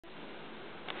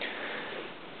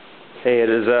Hey, it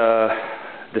is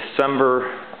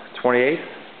December 28th,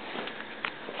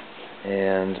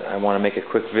 and I want to make a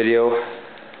quick video,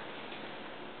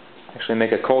 actually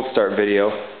make a cold start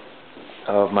video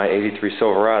of my 83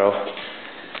 Silverado,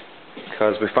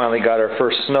 because we finally got our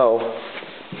first snow,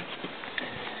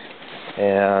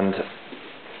 and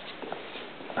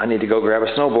I need to go grab a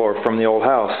snowblower from the old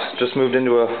house. Just moved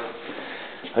into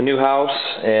a new house,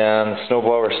 and the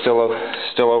snowblower is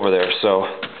still over there, so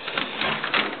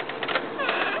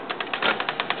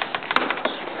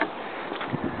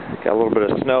got a little bit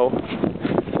of snow.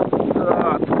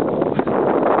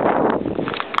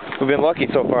 We've been lucky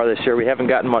so far this year. We haven't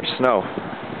gotten much snow.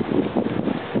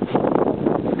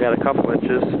 We've got a couple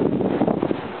inches,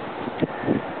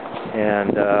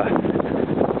 and I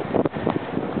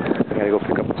gotta go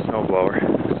pick up the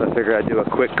snowblower. So I figured I'd do a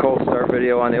quick cold start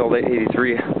video on the old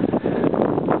 83.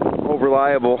 Old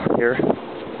reliable here.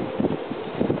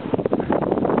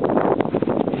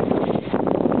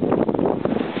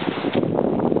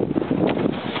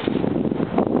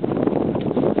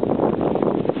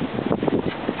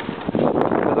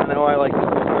 I like to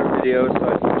make my videos, so I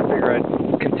figure I'd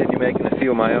continue making a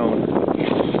few of my own.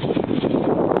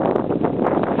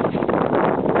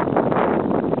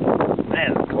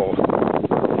 Man, it's cold.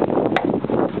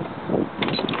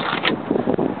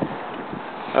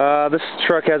 This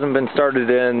truck hasn't been started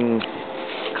in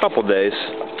a couple days.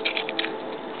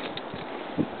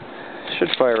 Should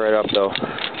fire right up though.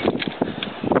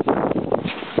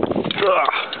 Ugh.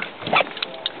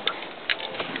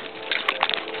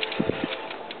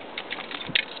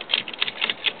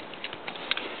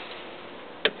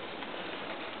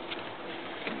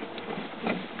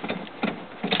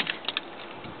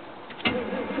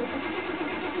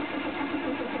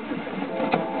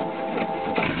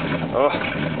 Oh,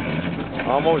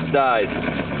 almost died.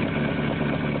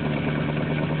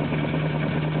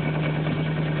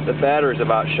 The battery's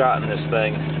about shot in this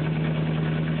thing.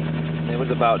 It was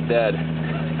about dead.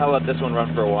 I'll let this one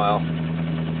run for a while.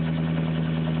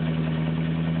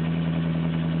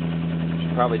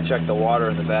 Should probably check the water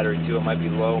in the battery too. It might be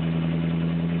low.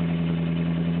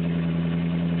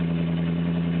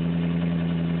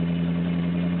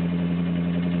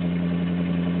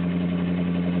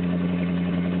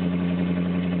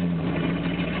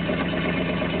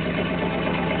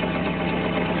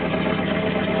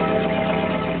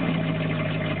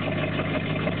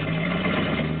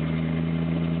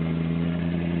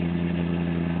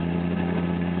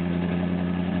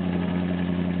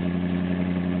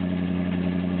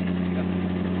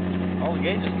 All the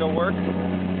gauges still work.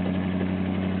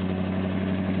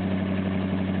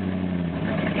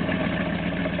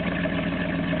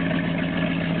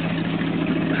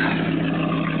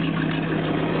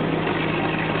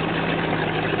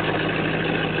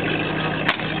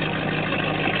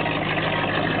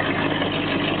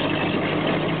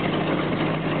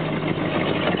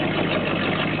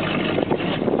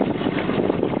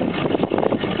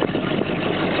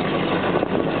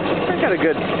 I got a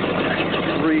good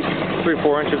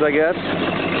 3-4 inches, I guess.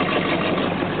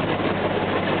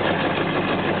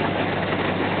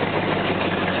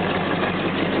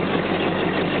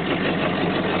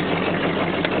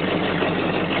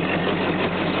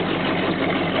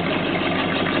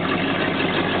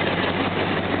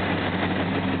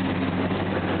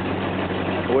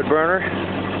 Wood burner.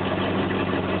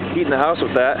 Heating the house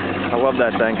with that. I love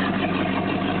that thing.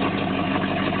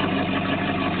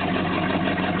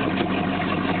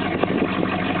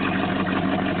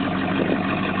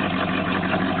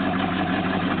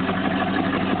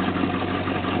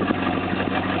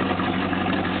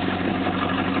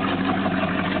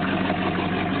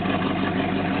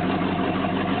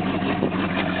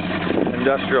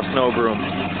 Industrial snow broom.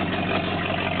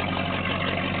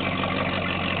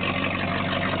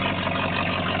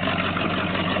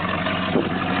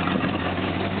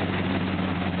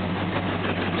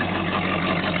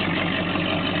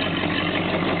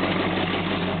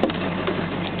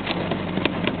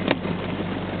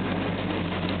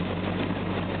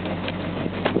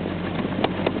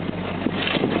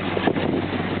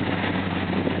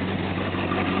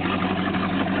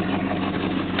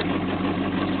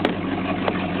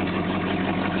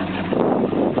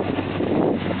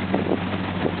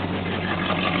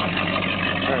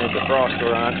 Turn the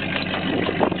defroster on.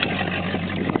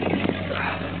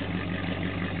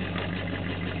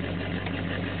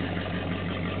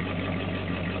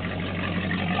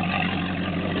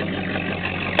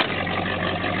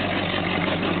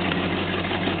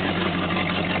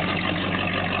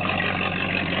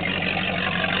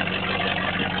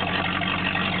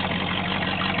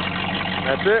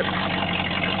 That's it.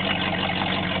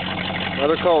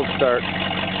 Another cold start.